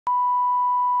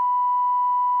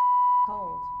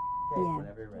cold. Okay, Yeah.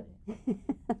 whenever you're ready.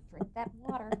 Drink that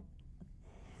water.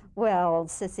 Well,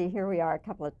 Sissy, here we are, a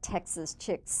couple of Texas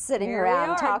chicks sitting Here around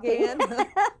we are talking. again.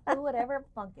 Who would ever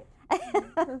funk it?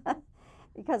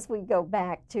 Because we go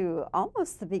back to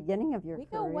almost the beginning of your We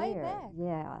career. go way back.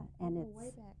 Yeah, and We go it's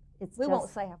way back. it's We just, won't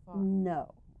say how far.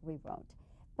 No, we won't.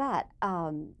 But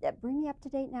bring me up to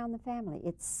date now in the family.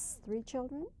 It's 3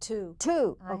 children? Two.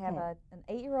 2. I okay. have an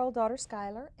 8-year-old daughter,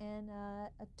 Skylar, and a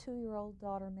 2-year-old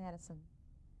daughter, Madison.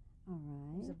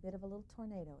 All She's a right. bit of a little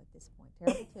tornado at this point.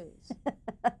 Terrible twos.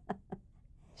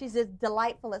 She's as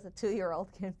delightful as a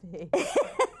 2-year-old can be.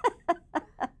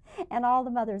 And all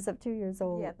the mothers of 2 years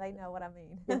old. Yeah, they know what I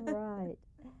mean. Right.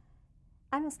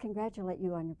 I must congratulate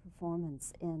you on your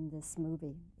performance in this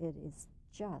movie. It is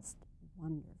just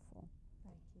wonderful.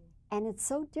 Thank you. And it's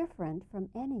so different from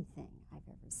anything I've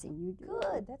ever seen you do.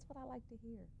 Good. That's what I like to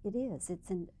hear. It is.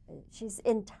 She's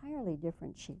entirely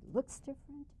different. She looks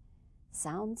different,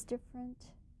 sounds different,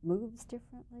 moves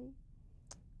differently.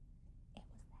 It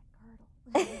was that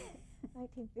girdle.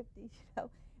 1950s, you know.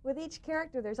 With each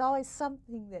character, there's always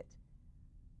something that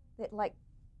like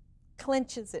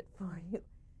clinches it for you.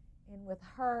 And with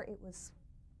her, it was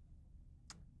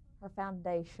her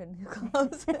foundation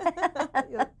clothes,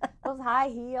 those high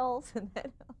heels, and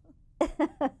that.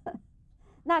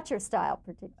 Not your style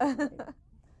particularly.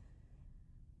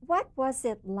 What was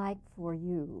it like for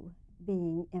you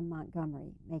being in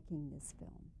Montgomery making this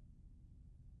film?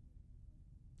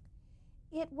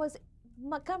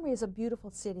 Montgomery is a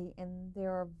beautiful city, and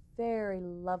there are very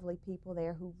lovely people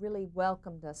there who really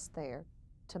welcomed us there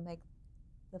to make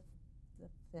the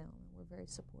film. We're very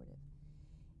supportive.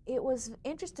 It was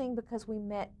interesting because we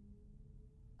met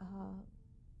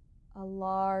a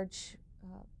large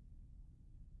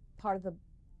part of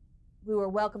we were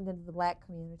welcomed into the black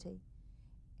community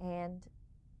and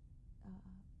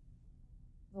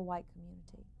the white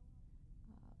community.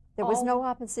 There was no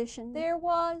opposition? There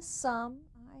was some.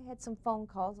 I had some phone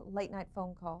calls, late night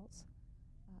phone calls.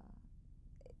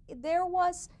 There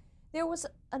was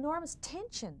enormous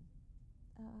tension.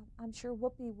 I'm sure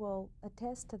Whoopi will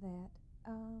attest to that.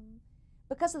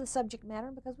 Because of the subject matter,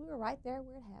 and because we were right there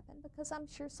where it happened, because I'm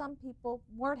sure some people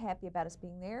weren't happy about us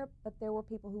being there, but there were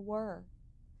people who were.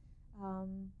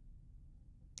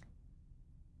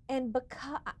 And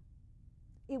because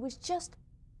it was just,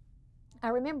 I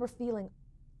remember feeling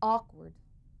awkward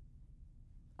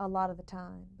a lot of the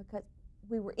time because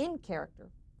we were in character,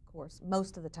 of course,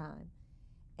 most of the time.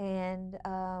 And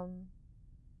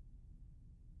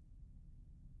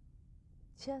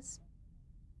just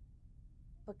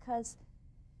because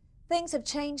things have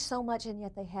changed so much and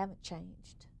yet they haven't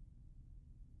changed.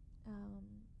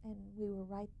 And we were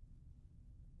right.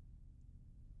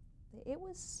 It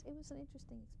was an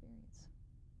interesting experience.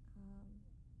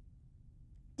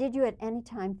 Did you at any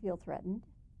time feel threatened?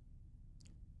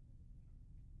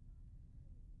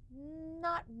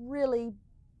 Not really,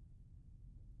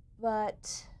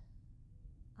 but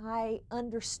I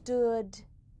understood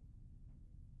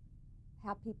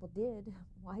how people did,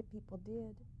 why people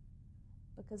did,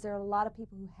 because there are a lot of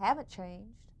people who haven't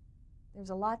changed. There's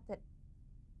a lot that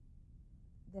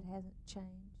hasn't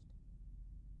changed,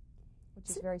 which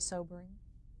is very sobering.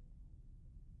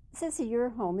 Sissy, your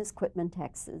home is Quitman,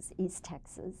 Texas, East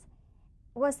Texas.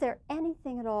 Was there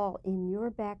anything at all in your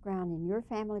background, in your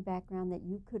family background, that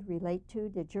you could relate to?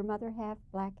 Did your mother have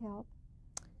black help?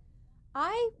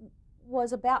 I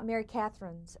was about Mary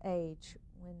Catherine's age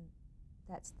when,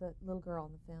 that's the little girl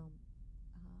in the film,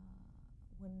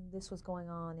 when this was going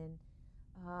on. And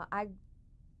of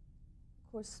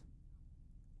course,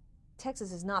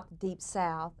 Texas is not the deep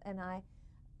South,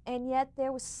 and yet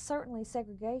there was certainly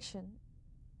segregation,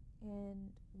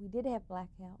 and we did have black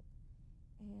help.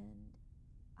 And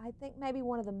I think maybe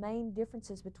one of the main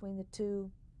differences between the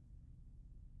two,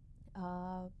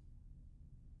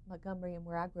 Montgomery and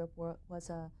where I grew up, was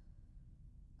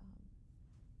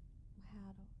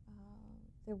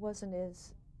there wasn't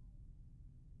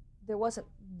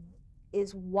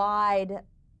as wide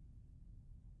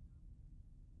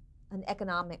an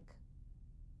economic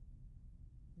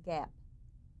gap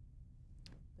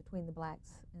between the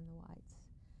blacks and the whites.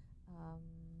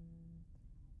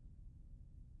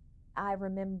 I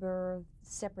remember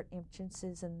separate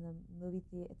entrances in the movie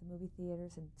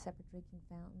theaters, and separate drinking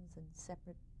fountains, and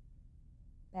separate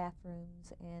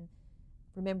bathrooms, and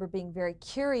remember being very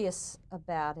curious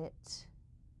about it,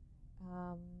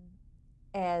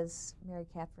 as Mary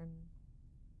Catherine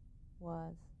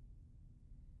was.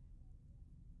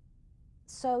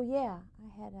 So yeah,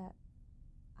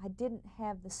 I didn't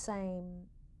have the same,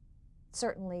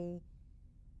 certainly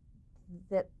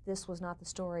that this was not the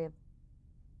story of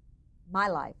my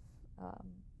life.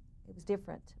 It was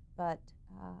different, but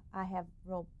I have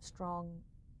real strong,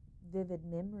 vivid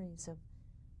memories of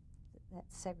that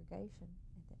segregation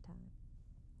at that time.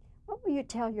 What will you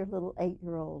tell your little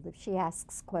 8-year-old if she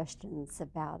asks questions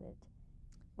about it?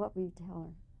 What will you tell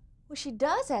her? Well, she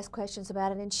does ask questions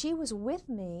about it, and she was with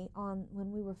me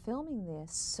when we were filming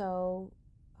this, so,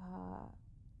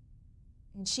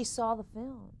 and she saw the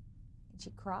film, and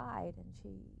she cried, and she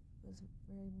was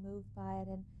very moved by it,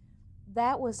 and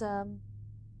that was,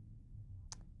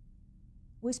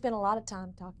 we spent a lot of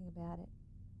time talking about it.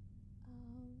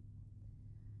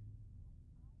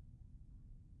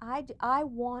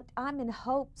 I'm in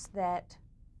hopes that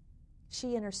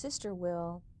she and her sister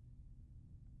will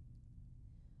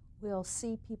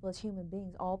see people as human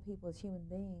beings, all people as human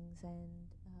beings, and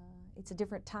it's a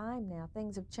different time now.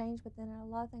 Things have changed, but then a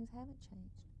lot of things haven't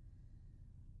changed.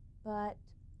 But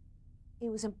it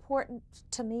was important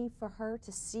to me for her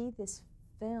to see this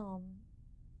film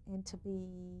and to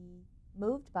be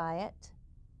moved by it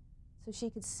so she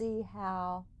could see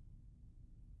how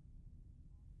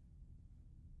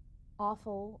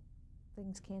awful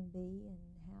things can be and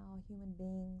how human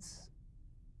beings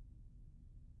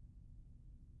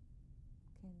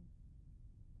can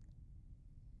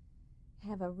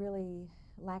have a really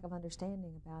lack of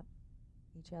understanding about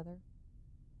each other.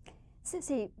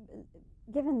 Sissy,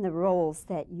 given the roles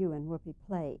that you and Whoopi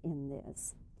play in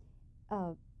this,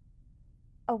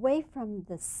 away from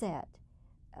the set,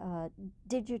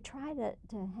 did you try to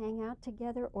hang out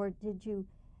together, or did you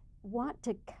want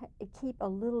to keep a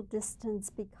little distance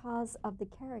because of the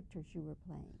characters you were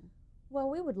playing? Well,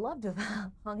 we would love to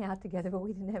have hung out together, but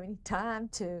we didn't have any time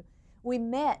to. We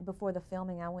met before the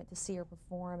filming. I went to see her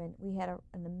perform, and we had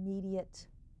an immediate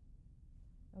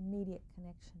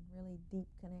connection, really deep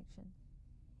connection.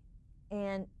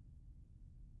 And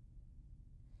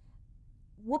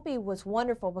Whoopi was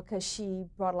wonderful because she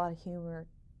brought a lot of humor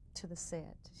to the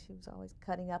set. She was always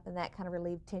cutting up, and that kind of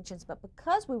relieved tensions. But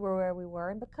because we were where we were,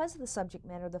 and because of the subject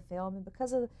matter of the film, and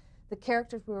because of the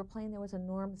characters we were playing, there was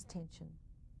enormous tension.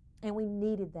 And we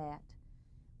needed that.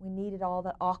 We needed all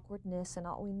the awkwardness, and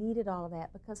we needed all of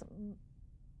that because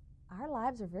our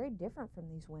lives are very different from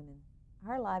these women.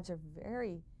 Our lives are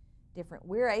very different.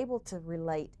 We're able to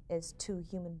relate as two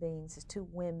human beings, as two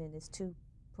women, as two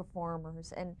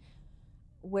performers, and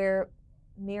where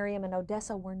Miriam and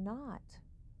Odessa were not.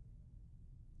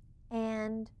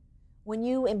 And when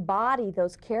you embody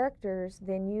those characters,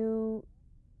 then you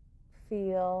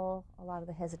feel a lot of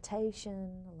the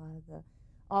hesitation, a lot of the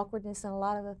awkwardness, and a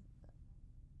lot of the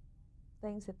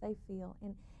things that they feel.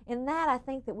 And in that, I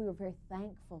think that we were very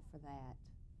thankful for that,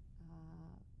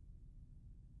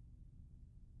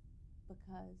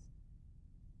 because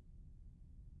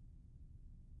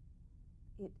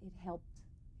it helped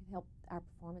our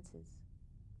performances.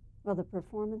 Well, the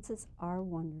performances are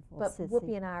wonderful, But Sissy.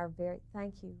 Whoopi and I are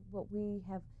thank you. But we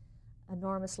have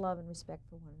enormous love and respect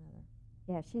for one another.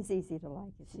 Yeah, she's easy to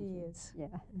like, isn't she? She is.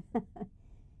 Yeah.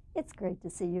 It's great to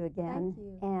see you again. Thank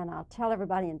you. And I'll tell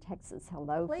everybody in Texas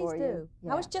hello Please for do.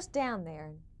 you. I was just down there,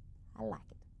 and I like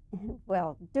it.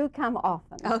 Well, do come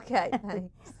often. Okay,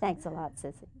 thanks. Thanks a lot,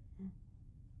 Sissy.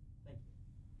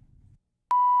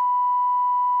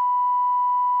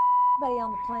 Everybody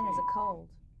on the plane has a cold.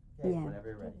 Okay, Yeah. whenever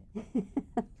you're ready.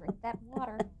 Drink that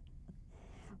water.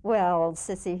 Well,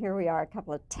 Sissy, here we are, a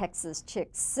couple of Texas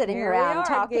chicks sitting Here around we are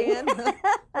talking. again.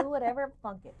 Who would ever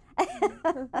funk it?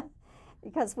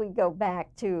 Because we go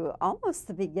back to almost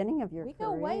the beginning of your We career.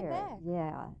 go way back.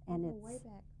 Yeah, and We it's go way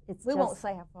back. it's We just, won't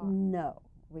say how far. No,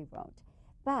 we won't.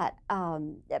 But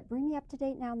bring me up to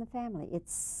date now in the family.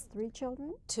 It's 3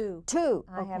 children? Two. 2.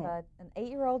 I have an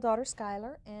 8-year-old daughter,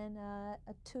 Skylar, and a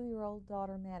 2-year-old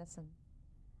daughter, Madison.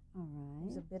 All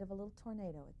Who's a right. bit of a little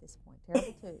tornado at this point.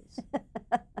 Terrible twos.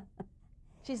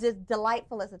 She's as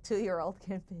delightful as a 2-year-old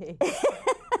can be.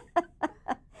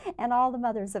 And all the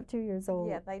mothers of 2 years old.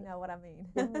 Yeah, they know what I mean.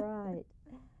 All right.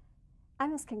 I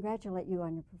must congratulate you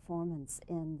on your performance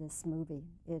in this movie.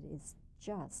 It is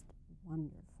just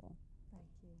wonderful. Thank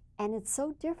you. And it's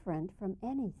so different from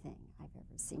anything I've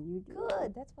ever seen you do.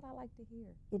 Good. That's what I like to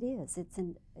hear. It is.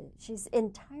 She's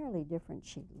entirely different.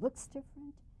 She looks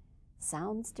different,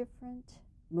 sounds different,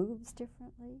 moves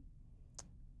differently.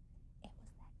 It was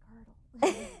that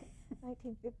girdle.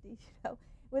 1950s, you know.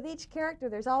 With each character,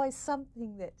 there's always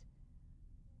something that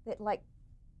like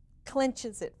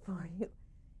clinches it for you.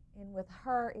 And with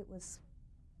her, it was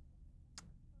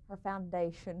her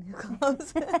foundation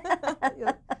clothes,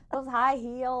 those high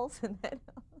heels, and that.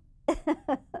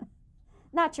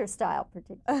 Not your style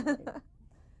particularly.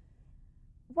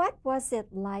 What was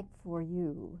it like for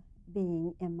you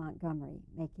being in Montgomery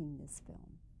making this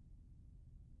film?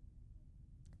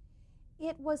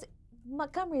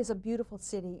 Montgomery is a beautiful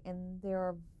city, and there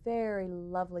are very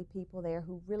lovely people there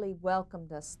who really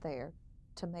welcomed us there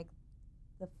to make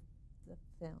the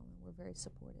film. We're very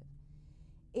supportive.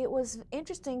 It was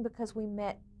interesting because we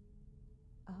met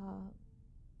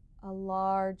a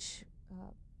large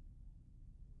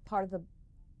part of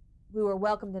we were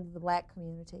welcomed into the black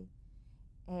community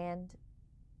and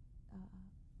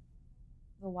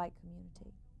the white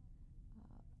community.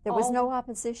 There was no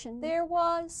opposition? There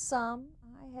was some.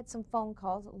 I had some phone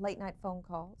calls, late night phone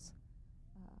calls.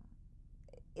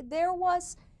 There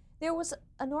was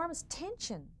enormous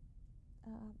tension.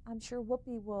 I'm sure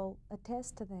Whoopi will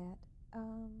attest to that.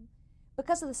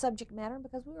 Because of the subject matter,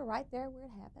 because we were right there where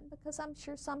it happened, because I'm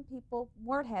sure some people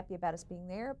weren't happy about us being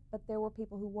there, but there were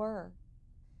people who were.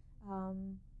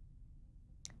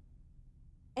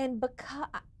 And because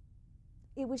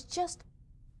it was just,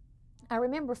 I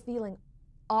remember feeling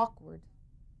awkward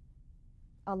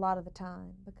a lot of the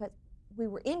time because we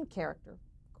were in character,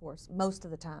 of course, most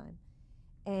of the time.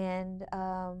 And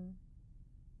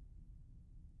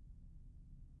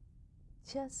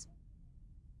just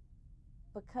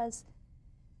because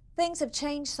things have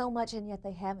changed so much and yet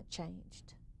they haven't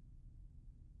changed.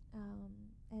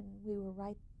 And we were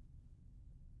right.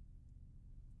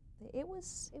 It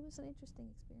was an interesting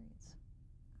experience.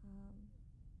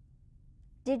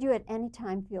 Did you at any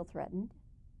time feel threatened?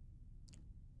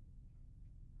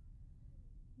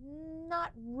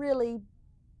 Not really,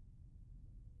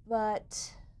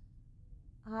 but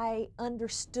I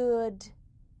understood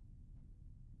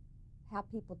how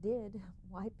people did,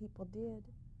 why people did,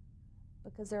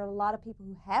 because there are a lot of people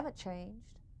who haven't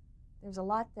changed. There's a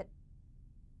lot that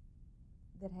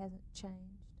hasn't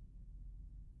changed,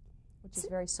 which is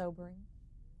very sobering.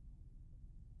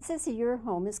 Sissy, your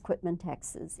home is Quitman,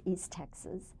 Texas, East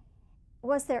Texas.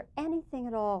 Was there anything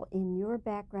at all in your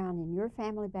background, in your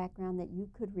family background, that you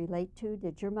could relate to?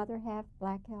 Did your mother have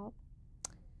black help?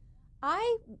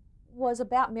 I was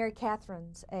about Mary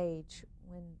Catherine's age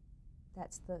when,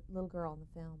 that's the little girl in the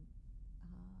film,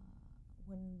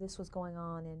 when this was going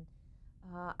on. And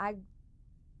of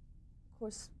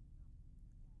course,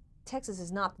 Texas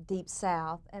is not the deep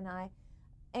South,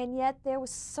 and yet there was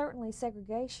certainly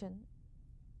segregation,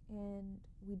 and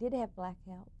we did have black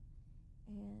help.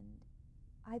 And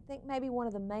I think maybe one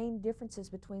of the main differences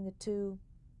between the two,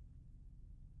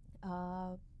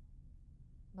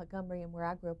 Montgomery and where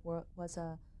I grew up, was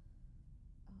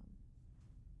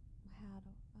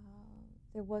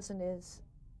there wasn't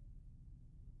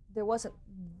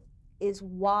as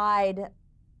wide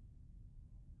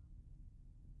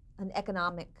an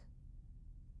economic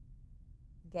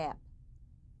gap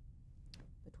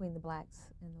between the blacks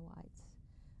and the whites.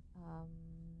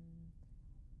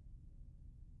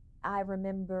 I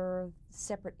remember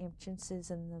separate entrances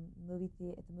in the movie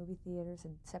theaters,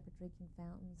 and separate drinking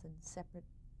fountains, and separate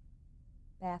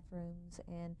bathrooms,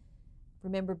 and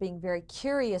remember being very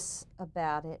curious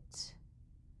about it,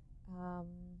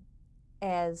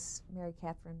 as Mary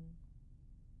Catherine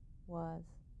was.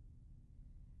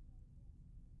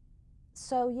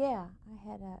 So yeah,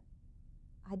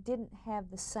 I didn't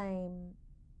have the same,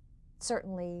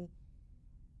 certainly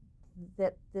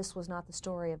that this was not the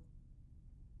story of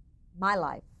my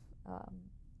life.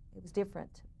 It was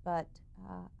different, but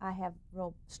I have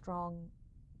real strong,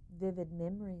 vivid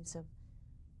memories of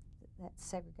that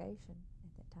segregation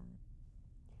at that time.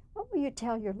 What will you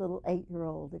tell your little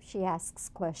 8-year-old if she asks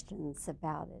questions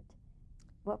about it?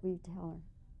 What will you tell her?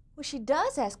 Well, she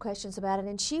does ask questions about it,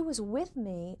 and she was with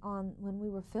me when we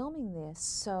were filming this,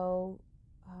 so,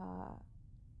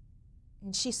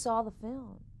 and she saw the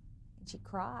film, and she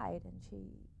cried, and she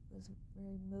was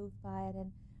very moved by it,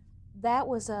 and that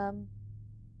was,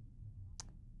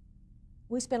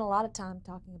 we spent a lot of time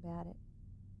talking about it.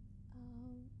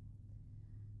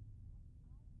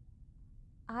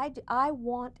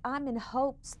 I'm in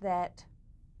hopes that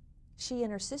she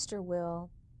and her sister will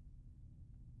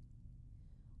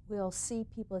see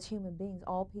people as human beings,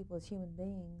 all people as human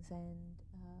beings, and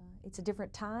it's a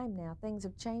different time now. Things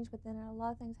have changed, but then a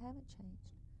lot of things haven't changed.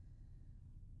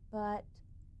 But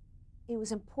it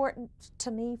was important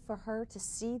to me for her to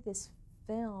see this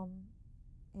film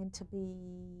and to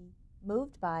be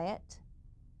moved by it,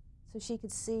 so she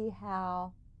could see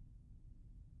how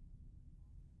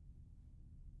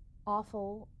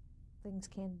awful things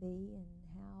can be and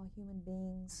how human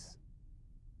beings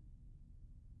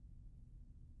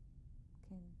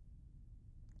can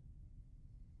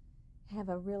have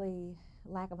a really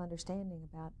lack of understanding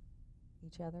about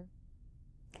each other.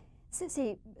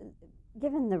 Sissy,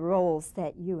 given the roles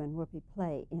that you and Whoopi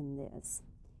play in this,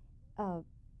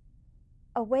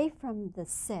 away from the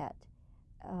set,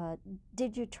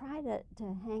 did you try to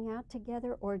hang out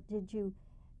together, or did you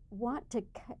want to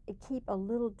keep a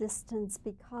little distance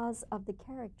because of the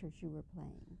characters you were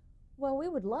playing? Well, we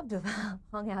would love to have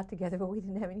hung out together, but we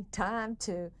didn't have any time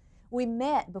to. We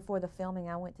met before the filming.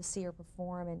 I went to see her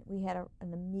perform, and we had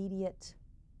an immediate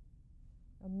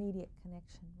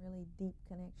connection, really deep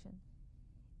connection.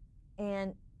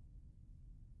 And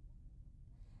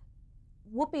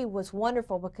Whoopi was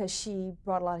wonderful because she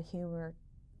brought a lot of humor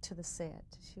to the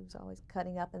set. She was always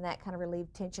cutting up, and that kind of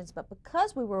relieved tensions. But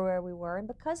because we were where we were, and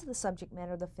because of the subject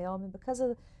matter of the film, and because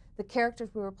of the characters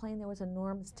we were playing, there was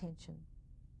enormous tension.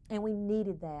 And we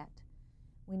needed that.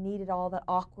 We needed all the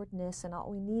awkwardness, and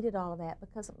we needed all of that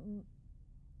because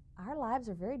our lives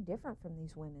are very different from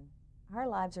these women. Our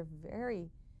lives are very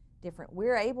different.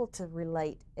 We're able to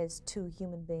relate as two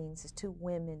human beings, as two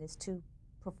women, as two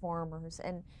performers,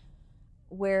 and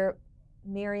where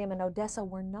Miriam and Odessa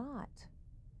were not.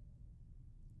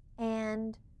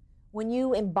 And when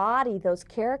you embody those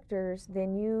characters,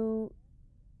 then you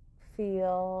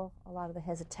feel a lot of the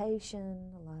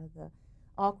hesitation, a lot of the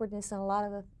awkwardness, and a lot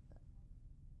of the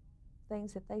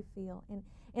things that they feel. And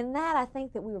in that, I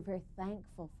think that we were very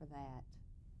thankful for that,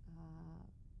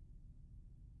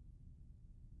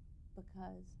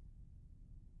 because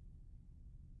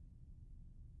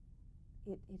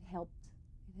it helped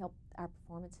our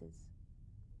performances.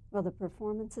 Well, the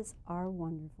performances are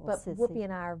wonderful, But Sissy. Whoopi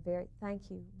and I are thank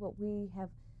you, but we have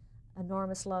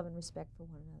enormous love and respect for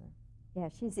one another. Yeah,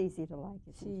 she's easy to like,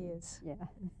 isn't she? She is.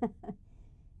 Yeah.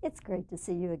 It's great to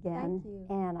see you again. Thank you.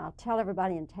 And I'll tell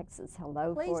everybody in Texas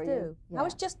hello Please for do. you. Yeah. I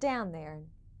was just down there, and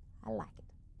I like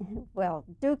it. Well,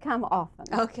 do come often.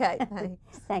 Okay,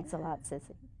 thanks. Thanks a lot,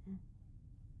 Sissy.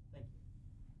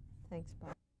 Thanks,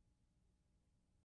 Bob.